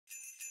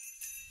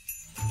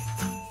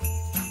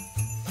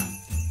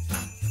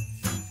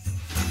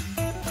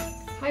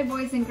Hi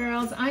boys and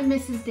girls, I'm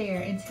Mrs.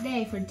 Dare, and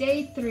today for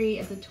day 3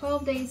 of the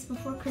 12 Days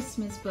Before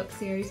Christmas book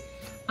series,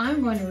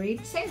 I'm going to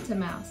read Santa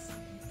Mouse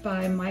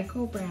by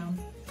Michael Brown.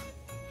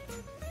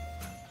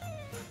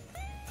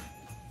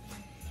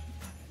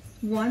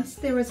 Once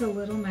there was a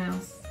little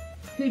mouse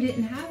who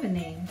didn't have a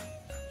name.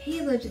 He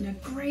lived in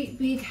a great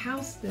big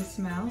house, this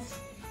mouse,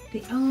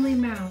 the only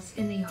mouse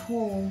in the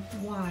whole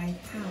wide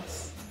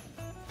house.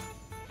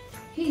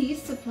 He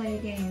used to play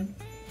a game.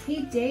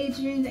 He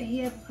daydreamed that he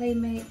had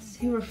playmates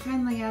who were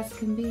friendly as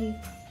can be,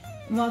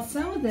 and while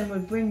some of them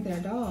would bring their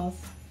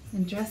dolls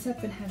and dress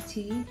up and have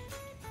tea,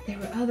 there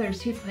were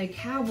others who'd play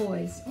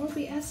cowboys or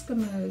be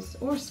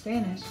Eskimos or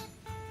Spanish.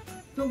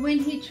 But when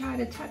he tried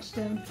to touch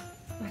them,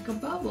 like a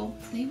bubble,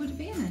 they would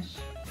vanish.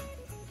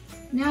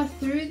 Now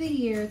through the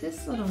year,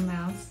 this little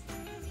mouse,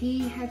 he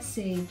had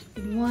saved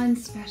one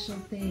special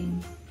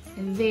thing,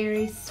 a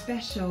very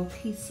special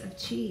piece of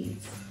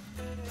cheese.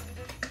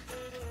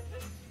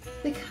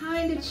 The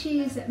kind of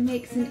cheese that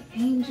makes an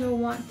angel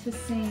want to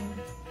sing.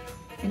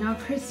 And on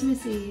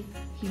Christmas Eve,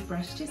 he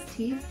brushed his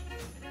teeth,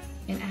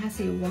 and as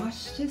he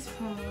washed his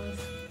paws,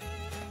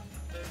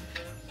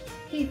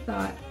 he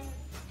thought,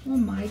 oh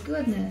my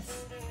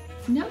goodness,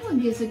 no one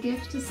gives a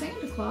gift to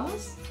Santa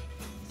Claus.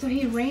 So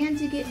he ran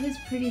to get his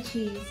pretty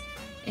cheese,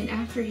 and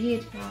after he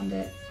had found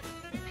it,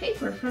 a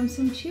paper from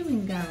some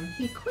chewing gum,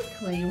 he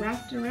quickly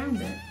wrapped around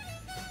it.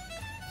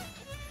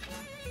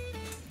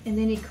 And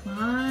then he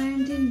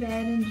climbed in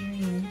bed and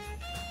dreamed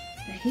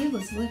that he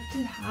was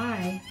lifted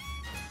high,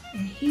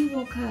 and he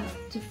woke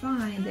up to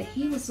find that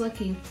he was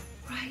looking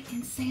right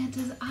in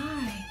Santa's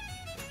eye.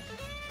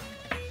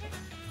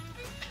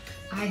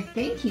 I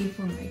thank you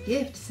for my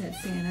gift, said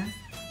Santa.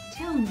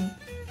 Tell me,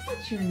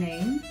 what's your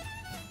name?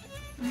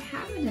 I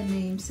haven't a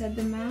name, said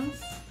the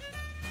mouse.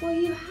 Well,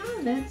 you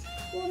haven't?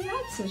 Well,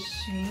 that's a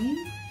shame.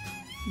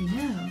 You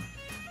know,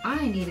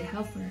 I need a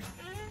helper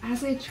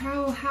as I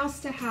travel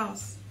house to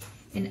house,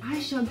 and I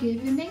shall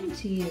give a name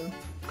to you.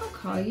 I'll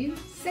call you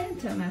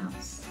Santa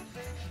Mouse.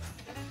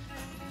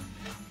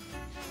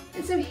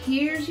 And so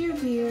here's your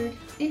beard,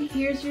 and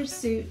here's your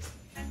suit,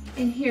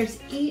 and here's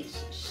each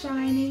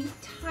shiny,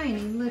 tiny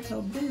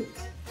little boot.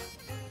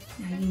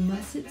 Now you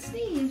mustn't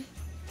sneeze,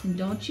 and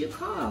don't you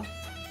cough.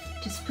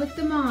 Just put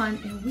them on,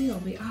 and we'll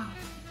be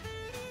off.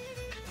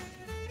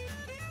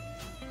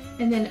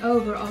 And then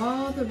over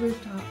all the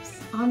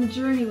rooftops, on a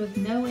journey with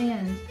no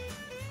end,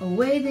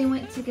 away they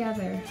went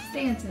together,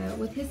 Santa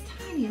with his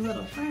tiny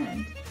little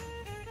friend.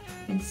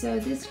 And so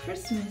this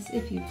Christmas,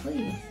 if you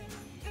please,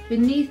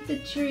 beneath the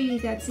tree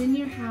that's in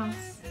your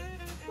house,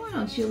 why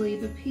don't you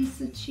leave a piece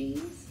of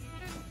cheese?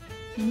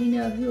 And you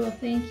know who will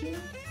thank you?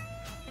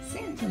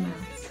 Santa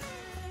Mouse.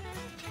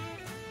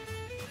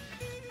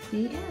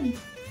 The end.